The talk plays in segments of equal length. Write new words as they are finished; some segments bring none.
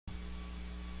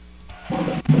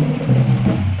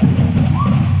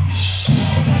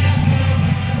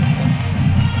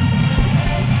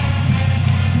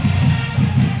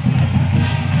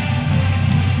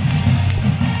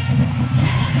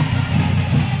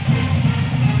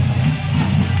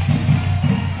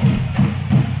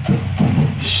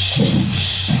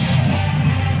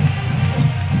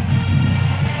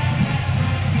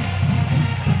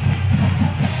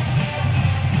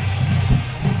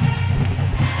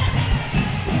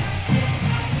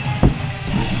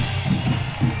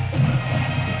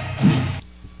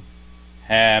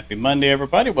Happy Monday,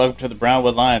 everybody. Welcome to the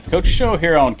Brownwood Lions Coach Show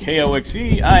here on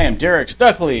KOXE. I am Derek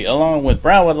Stuckley, along with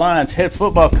Brownwood Lions head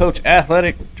football coach,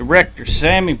 athletic director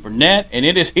Sammy Burnett, and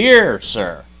it is here,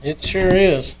 sir. It sure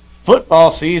is. Football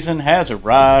season has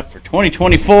arrived for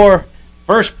 2024.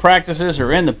 First practices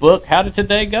are in the book. How did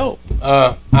today go?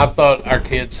 I thought our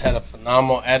kids had a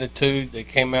phenomenal attitude. They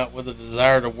came out with a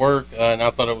desire to work, and I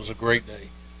thought it was a great day.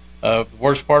 The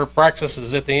worst part of practice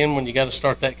is at the end when you got to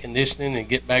start that conditioning and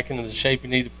get back into the shape you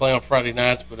need to play on Friday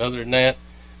nights. But other than that,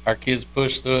 our kids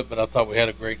pushed through it, but I thought we had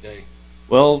a great day.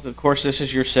 Well, of course, this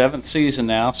is your 7th season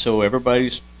now, so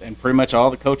everybody's, and pretty much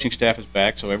all the coaching staff is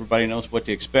back, so everybody knows what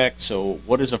to expect. So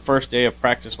what is a first day of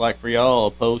practice like for y'all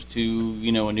opposed to,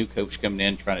 a new coach coming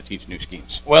in trying to teach new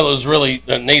schemes? Well, it was really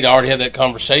neat. I already had that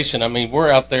conversation. I mean, we're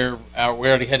out there. We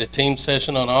already had a team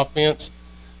session on offense.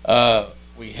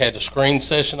 We had a screen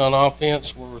session on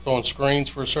offense where we're throwing screens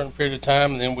for a certain period of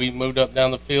time, and then we moved up down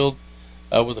the field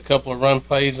with a couple of run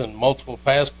plays and multiple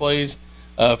pass plays.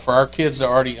 For our kids to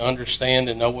already understand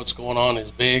and know what's going on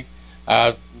is big.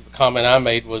 The comment I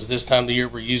made was this time of the year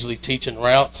we're usually teaching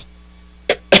routes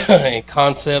and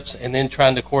concepts and then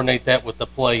trying to coordinate that with the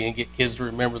play and get kids to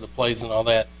remember the plays and all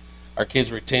that. Our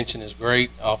kids' retention is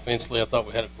great. Offensively, I thought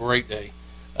we had a great day.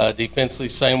 Defensively,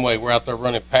 same way. We're out there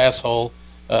running pass hole.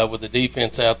 With the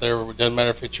defense out there, it doesn't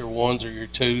matter if it's your ones or your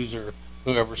twos or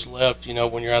whoever's left.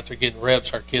 When you're out there getting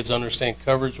reps, our kids understand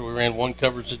coverage. We ran one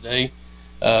coverage a day,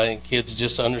 and kids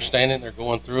just understand it. And they're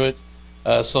going through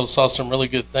it. So saw some really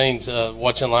good things.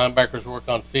 Watching linebackers work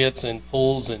on fits and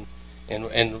pulls and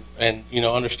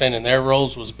understanding their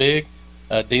roles was big.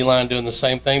 D-line doing the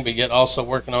same thing, but yet also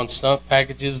working on stunt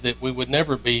packages that we would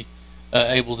never be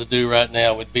able to do right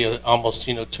now. It'd be almost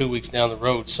 2 weeks down the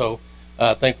road. So.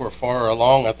 I think we're far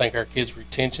along. I think our kids'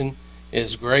 retention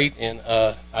is great, and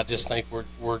I just think we're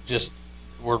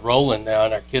rolling now,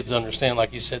 and our kids understand.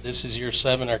 Like you said, this is year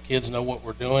 7. Our kids know what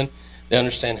we're doing. They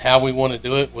understand how we want to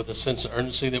do it with a sense of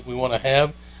urgency that we want to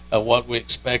have, what we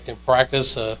expect in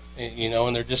practice, and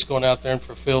they're just going out there and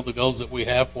fulfill the goals that we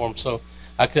have for them. So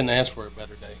I couldn't ask for a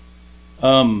better day.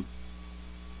 I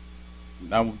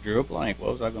drew a blank.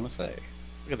 What was I going to say?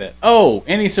 Look at that. Oh,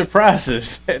 any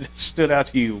surprises that stood out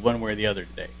to you one way or the other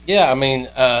today? Yeah, I mean,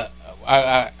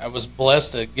 I was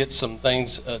blessed to get some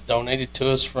things donated to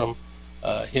us from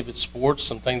Hibbett Sports,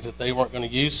 some things that they weren't going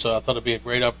to use, so I thought it'd be a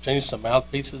great opportunity, some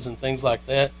mouthpieces and things like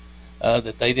that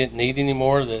that they didn't need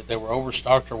anymore, that they were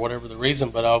overstocked or whatever the reason,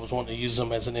 but I was wanting to use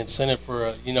them as an incentive for,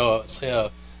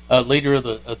 a leader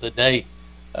of the day.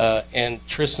 And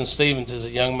Tristan Stevens is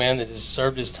a young man that has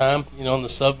served his time, in the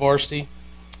sub-varsity.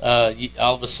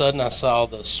 All of a sudden I saw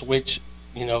the switch,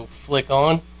 flick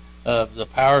on. The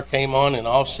power came on in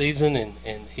off season,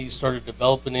 and he started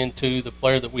developing into the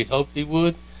player that we hoped he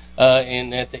would.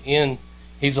 And at the end,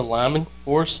 he's a lineman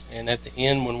for us. And at the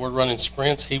end, when we're running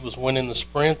sprints, he was winning the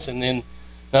sprints. And then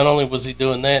not only was he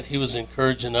doing that, he was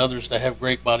encouraging others to have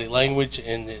great body language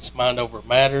and it's mind over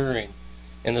matter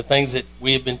and the things that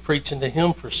we have been preaching to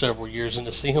him for several years. And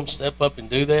to see him step up and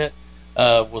do that,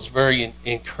 was very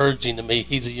encouraging to me.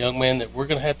 He's a young man that we're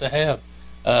going to have.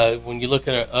 When you look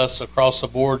at us across the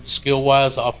board,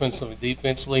 skill-wise, offensively,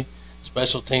 defensively,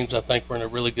 special teams, I think we're in a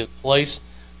really good place.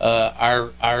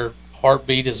 Our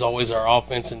heartbeat is always our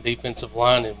offense and defensive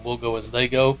line, and we'll go as they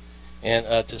go.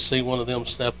 And to see one of them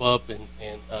step up and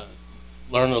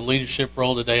learn a leadership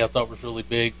role today, I thought was really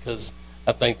big because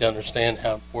I think they understand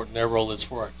how important their role is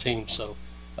for our team. So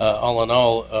all in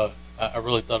all, I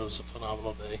really thought it was a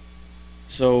phenomenal day.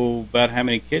 So about how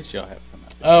many kids y'all have come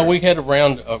out? We had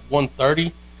around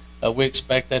 130. We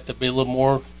expect that to be a little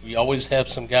more. We always have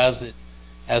some guys that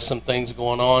have some things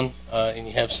going on, and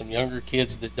you have some younger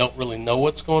kids that don't really know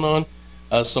what's going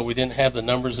on. So we didn't have the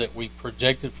numbers that we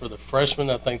projected for the freshmen.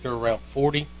 I think they're around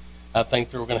 40. I think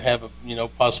they're going to have,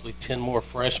 possibly 10 more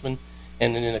freshmen,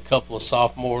 and then a couple of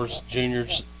sophomores,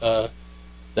 juniors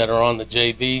that are on the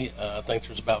JV. I think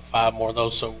there's about 5 more of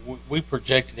those. So we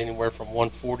projected anywhere from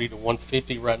 140 to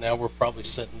 150. Right now we're probably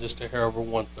sitting just a hair over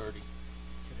 130.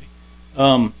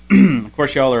 Of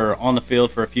course, y'all are on the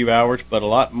field for a few hours, but a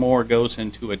lot more goes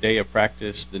into a day of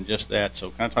practice than just that.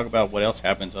 So kind of talk about what else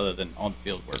happens other than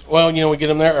on-the-field work. Well, we get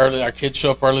them there early. Our kids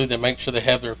show up early. They make sure they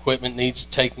have their equipment needs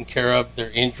taken care of, their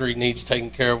injury needs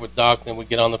taken care of with Doc. Then we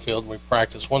get on the field and we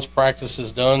practice. Once practice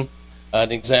is done,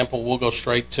 an example, we'll go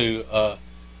straight to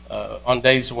on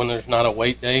days when there's not a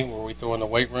weight day where we throw in the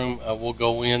weight room, we'll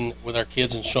go in with our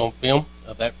kids and show them film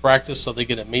of that practice so they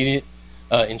get immediate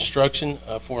instruction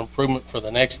for improvement for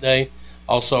the next day.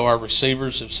 Also, our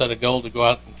receivers have set a goal to go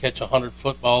out and catch 100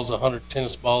 footballs, 100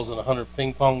 tennis balls, and 100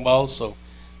 ping pong balls. So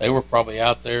they were probably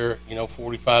out there,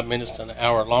 45 minutes to an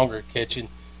hour longer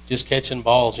just catching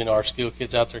balls. Our skill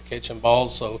kids out there catching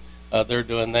balls, so they're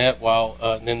doing that while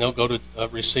then they'll go to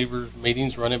receiver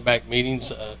meetings, running back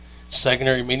meetings,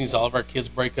 secondary meetings. All of our kids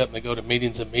break up and they go to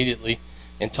meetings immediately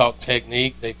and talk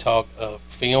technique. They talk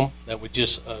film that we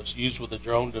just use with the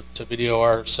drone to video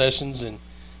our sessions,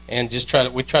 and just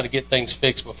we try to get things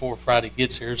fixed before Friday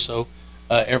gets here. So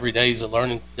every day is a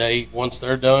learning day. Once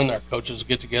they're done, our coaches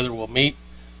get together, we'll meet,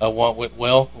 what went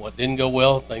well, what didn't go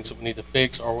well, things that we need to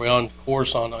fix. Are we on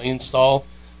course on install,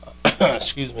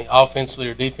 excuse me, offensively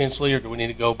or defensively, or do we need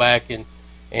to go back and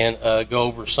go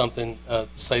over something,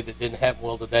 say that didn't happen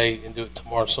well today and do it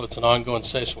tomorrow? So it's an ongoing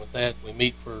session with that. We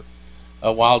meet for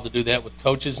a while to do that with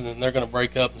coaches, and then they're going to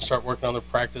break up and start working on their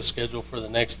practice schedule for the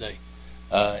next day,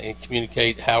 and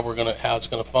communicate how it's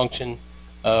going to function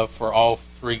for all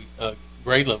three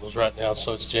grade levels right now.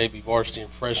 So it's JV, varsity, and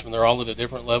freshman. They're all at a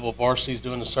different level. Varsity's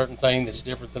doing a certain thing that's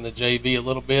different than the JV a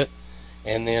little bit,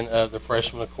 and then the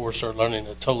freshmen, of course, are learning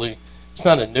it's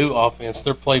not a new offense.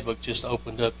 Their playbook just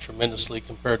opened up tremendously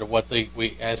compared to what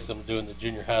we asked them to do in the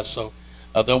junior high. So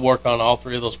they'll work on all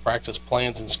three of those practice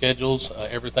plans and schedules.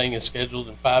 Everything is scheduled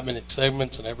in 5-minute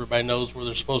segments, and everybody knows where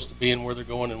they're supposed to be and where they're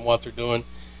going and what they're doing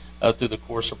through the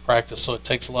course of practice. So it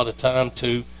takes a lot of time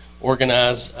to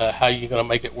organize how you're going to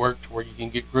make it work to where you can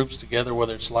get groups together,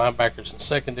 whether it's linebackers and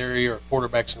secondary or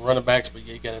quarterbacks and running backs, but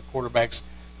you got to have quarterbacks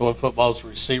throwing footballs to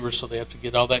receivers, so they have to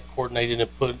get all that coordinated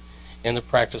and put in the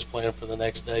practice plan for the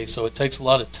next day. So it takes a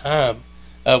lot of time.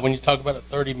 When you talk about a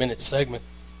 30-minute segment,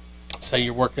 say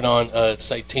you're working on,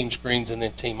 say, team screens and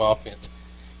then team offense,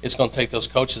 it's going to take those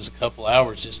coaches a couple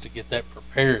hours just to get that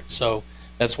prepared. So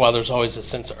that's why there's always a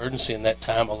sense of urgency in that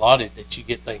time allotted that you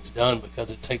get things done,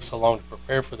 because it takes so long to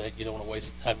prepare for that. You don't want to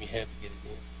waste the time you have to get it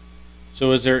in.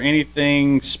 So is there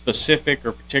anything specific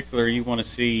or particular you want to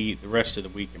see the rest of the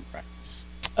week in practice?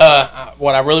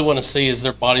 What I really want to see is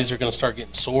their bodies are going to start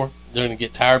getting sore. They're going to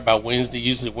get tired by Wednesday.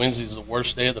 Usually Wednesday is the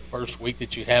worst day of the first week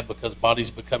that you have, because bodies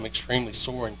become extremely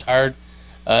sore and tired,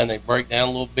 and they break down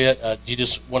a little bit. You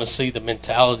just want to see the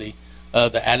mentality,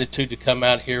 the attitude to come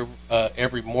out here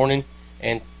every morning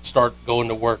and start going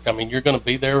to work. I mean, you're going to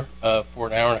be there for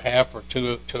an hour and a half or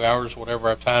two hours, whatever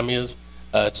our time is.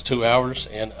 It's 2 hours,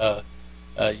 and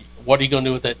what are you going to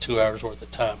do with that 2 hours worth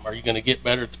of time? Are you going to get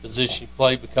better at the position you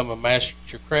play, become a master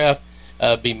at your craft,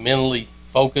 be mentally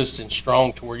focused and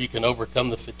strong to where you can overcome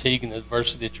the fatigue and the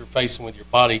adversity that you're facing with your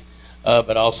body,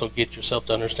 but also get yourself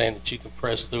to understand that you can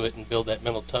press through it and build that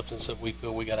mental toughness that we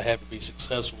feel we got to have to be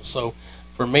successful. So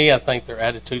for me, I think their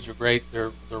attitudes are great.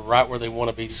 They're right where they want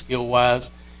to be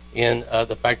skill-wise, in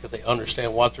the fact that they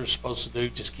understand what they're supposed to do.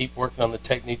 Just keep working on the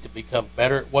technique to become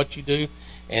better at what you do,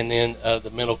 and then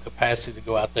the mental capacity to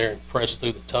go out there and press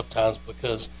through the tough times,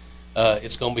 because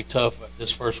it's going to be tough.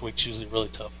 This first week's usually really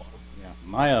tough on them. Yeah,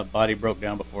 my body broke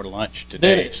down before lunch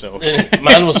today. So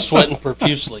mine was sweating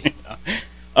profusely.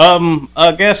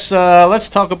 I guess let's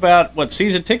talk about what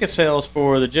season ticket sales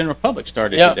for the general public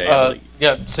started today.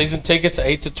 Season tickets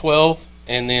 8 to 12,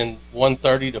 and then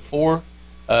 1:30 to 4.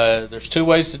 There's 2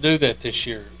 ways to do that this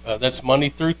year. That's Monday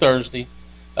through Thursday.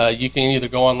 You can either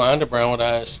go online to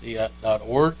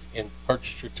brownwoodisd.org and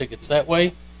purchase your tickets that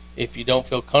way. If you don't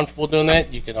feel comfortable doing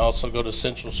that, you can also go to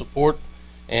Central Support,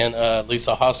 and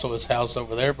Lisa Hasso is housed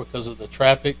over there because of the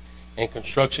traffic and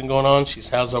construction going on. She's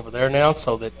housed over there now,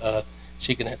 so that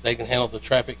they can handle the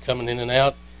traffic coming in and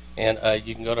out, and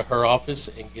you can go to her office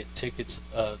and get tickets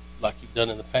like you've done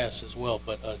in the past as well.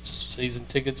 But season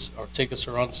tickets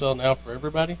are on sale now for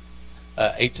everybody,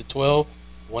 8 to 12,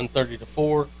 1:30 to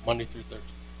 4, Monday through Thursday.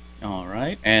 All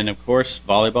right, and of course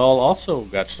volleyball also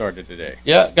got started today.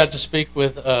 Yeah, got to speak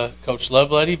with Coach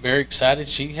Lovelady. Very excited.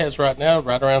 She has right now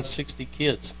right around 60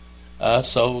 kids,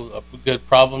 so a good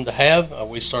problem to have.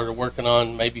 We started working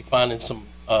on maybe finding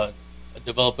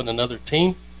developing another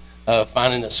team,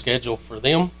 finding a schedule for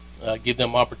them, give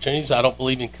them opportunities. I don't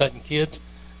believe in cutting kids.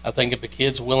 I think if a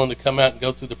kid's willing to come out and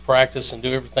go through the practice and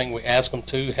do everything we ask them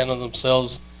to, handle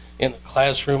themselves in the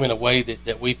classroom in a way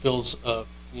that we feel is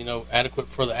adequate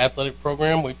for the athletic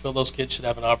program, we feel those kids should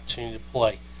have an opportunity to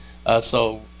play.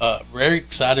 So very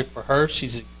excited for her.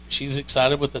 She's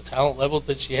excited with the talent level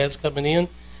that she has coming in,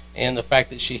 and the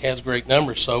fact that she has great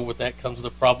numbers. So with that comes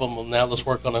the problem. Well, now let's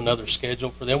work on another schedule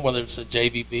for them, whether it's a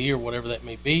JVB or whatever that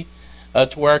may be,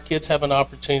 to where our kids have an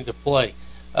opportunity to play.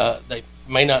 They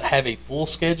may not have a full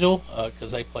schedule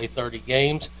because they play 30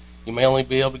 games. You may only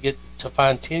be able to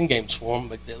find 10 games for them,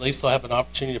 but at least they'll have an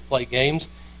opportunity to play games.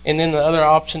 And then the other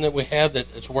option that we have that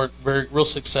has worked real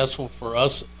successful for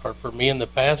us, or for me in the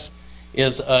past,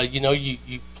 is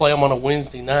you play them on a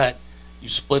Wednesday night. you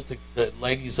split the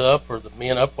ladies up or the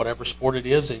men up, whatever sport it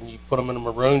is, and you put them in a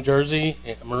maroon jersey,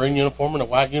 a maroon uniform, and a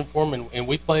white uniform, and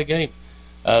we play a game.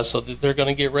 So that they're going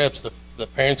to get reps. The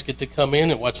parents get to come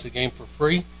in and watch the game for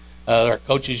free. Our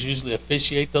coaches usually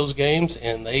officiate those games,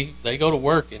 and they go to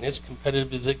work, and as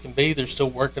competitive as it can be, they're still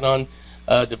working on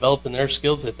developing their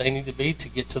skills that they need to be to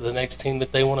get to the next team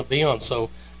that they want to be on. So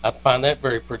I find that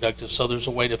very productive. So there's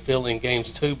a way to fill in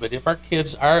games too. But if our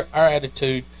kids, our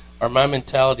attitude, or my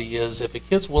mentality is, if a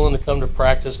kid's willing to come to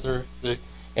practice, and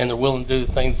they're willing to do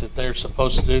the things that they're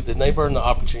supposed to do, then they've earned the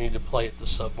opportunity to play at the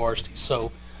sub-varsity.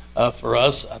 So for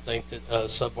us, I think that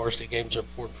sub-varsity games are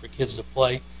important for kids to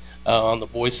play. On the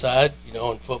boys' side,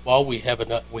 in football, we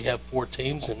have 4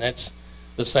 teams, and that's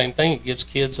the same thing. It gives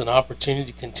kids an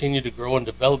opportunity to continue to grow and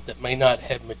develop that may not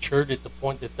have matured at the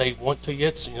point that they want to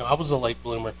yet. So, I was a late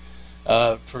bloomer.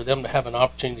 For them to have an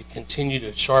opportunity to continue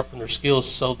to sharpen their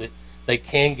skills so that they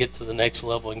can get to the next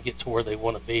level and get to where they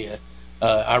want to be at.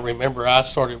 I remember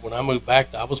when I moved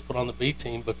back, I was put on the B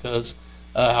team because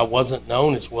I wasn't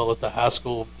known as well at the high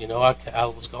school. I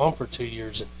was gone for 2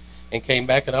 years and came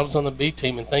back, and I was on the B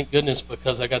team, and thank goodness,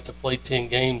 because I got to play 10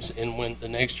 games, and when the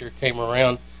next year came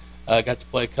around, I got to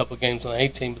play a couple of games on the A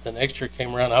team, but the next year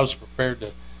came around, I was prepared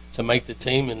to make the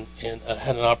team and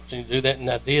had an opportunity to do that, and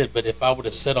I did. But if I would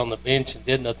have sat on the bench and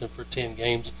did nothing for 10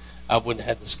 games, I wouldn't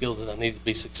have had the skills that I needed to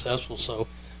be successful. So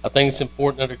I think it's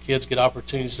important that our kids get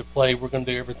opportunities to play. We're going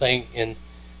to do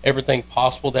everything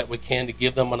possible that we can to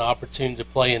give them an opportunity to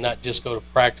play and not just go to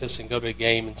practice and go to a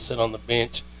game and sit on the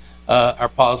bench. Our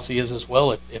policy is as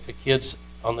well, if a kid's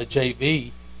on the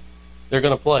JV, they're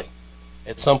going to play.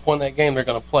 At some point in that game, they're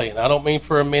going to play. And I don't mean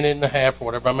for a minute and a half or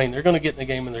whatever. I mean they're going to get in the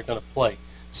game and they're going to play.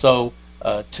 So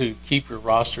to keep your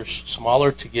roster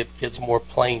smaller, to give kids more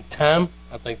playing time,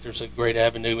 I think there's a great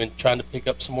avenue in trying to pick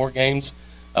up some more games.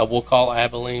 We'll call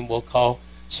Abilene, we'll call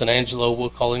San Angelo, we'll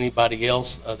call anybody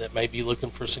else that may be looking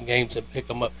for some games and pick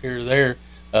them up here or there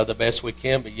the best we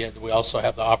can. But yet we also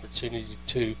have the opportunity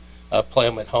to play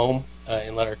them at home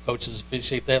and let our coaches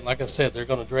officiate that. And like I said, they're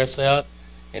going to dress out,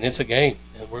 and it's a game,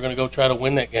 and we're going to go try to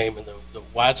win that game. And the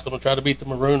white's going to try to beat the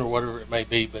maroon or whatever it may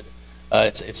be. But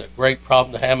it's a great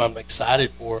problem to have. I'm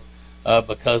excited for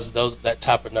because that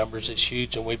type of numbers is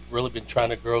huge, and we've really been trying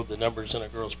to grow the numbers in our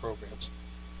girls' programs.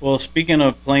 Well, speaking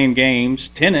of playing games,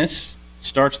 tennis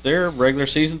starts their regular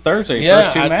season Thursday.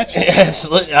 First 2 matches.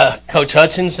 Absolutely. Coach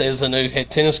Hutchins is the new head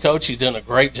tennis coach. He's doing a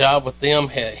great job with them.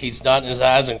 He's dotting his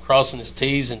I's and crossing his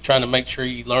T's and trying to make sure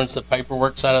he learns the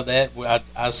paperwork side of that.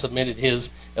 I submitted his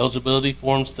eligibility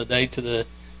forms today to the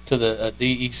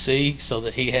DEC so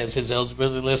that he has his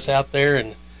eligibility list out there.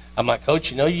 And I'm like,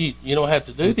 Coach, you don't have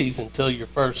to do these until your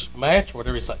first match or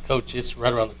whatever. He's like, Coach, it's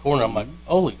right around the corner. I'm like,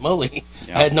 holy moly.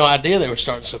 Yeah. I had no idea they were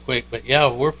starting so quick. But, yeah,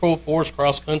 we're full force.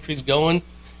 Cross country's going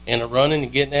and running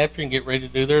and getting after and get ready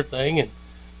to do their thing. And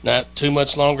not too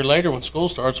much longer later when school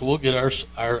starts, we'll get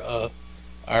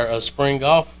our spring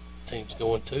golf teams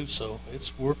going too. So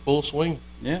we're full swing.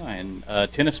 Yeah, and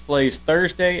tennis plays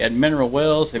Thursday at Mineral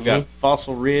Wells. They've got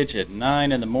Fossil Ridge at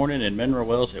 9 in the morning and Mineral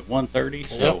Wells at 1:30.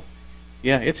 So. Yep.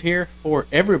 Yeah, it's here for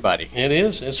everybody. It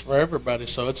is. It's for everybody,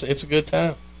 so it's a good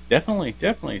time.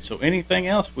 Definitely. So anything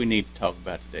else we need to talk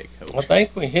about today, Coach? I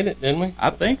think we hit it, didn't we?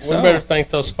 I think so. We better thank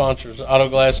those sponsors: Auto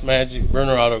Glass Magic,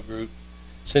 Bruner Auto Group,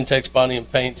 Syntex Body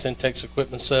and Paint, Syntex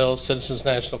Equipment Sales, Citizens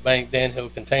National Bank, Dan Hill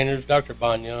Containers, Dr.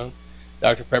 Banyan,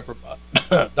 Dr. Pepper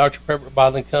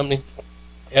Bottling Company,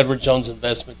 Edward Jones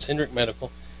Investments, Hendrick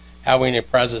Medical, Howie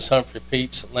Enterprises, Humphrey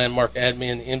Pete's, Landmark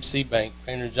Admin, MC Bank,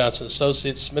 Painter Johnson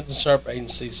Associates, Smith & Sharp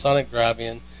Agency, Sonic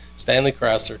Drive-In, Stanley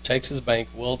Chrysler, Texas Bank,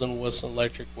 Weldon Wilson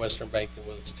Electric, Western Bank, and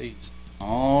Willis Tees.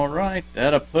 All right,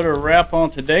 that'll put a wrap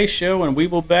on today's show, and we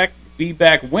will be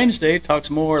back Wednesday to talk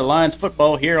some more Lions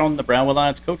football here on the Brownwood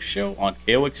Lions Coach Show on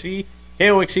KOXC,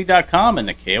 KOXC.com, and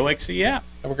the KOXC app.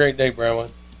 Have a great day,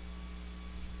 Brownwood.